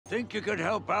Think you could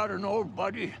help out an old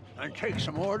buddy and take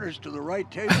some orders to the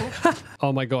right table?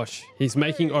 Oh my gosh, he's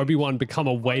making Obi-Wan become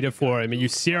a waiter for him. Are you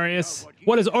serious?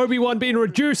 What has Obi-Wan been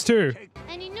reduced to?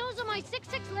 Any news on my 6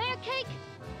 layer cake?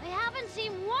 I haven't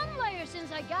seen 1 layer since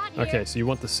I got here. Okay, so you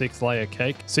want the 6-layer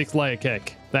cake? 6-layer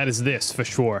cake. That is this for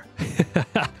sure.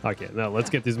 Okay, now let's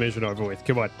get this mission over with.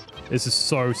 Come on. This is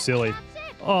so silly.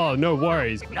 Oh, no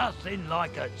worries. Nothing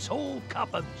like a tall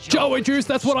cup of Jawa juice,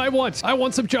 that's what I want. I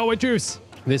want some Jawa juice.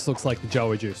 This looks like the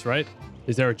Jawa juice, right?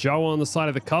 Is there a Jawa on the side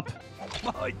of the cup?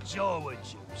 My Jawa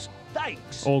juice.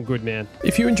 Thanks. All good, man.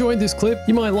 If you enjoyed this clip,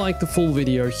 you might like the full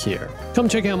video here. Come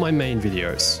check out my main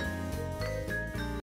videos.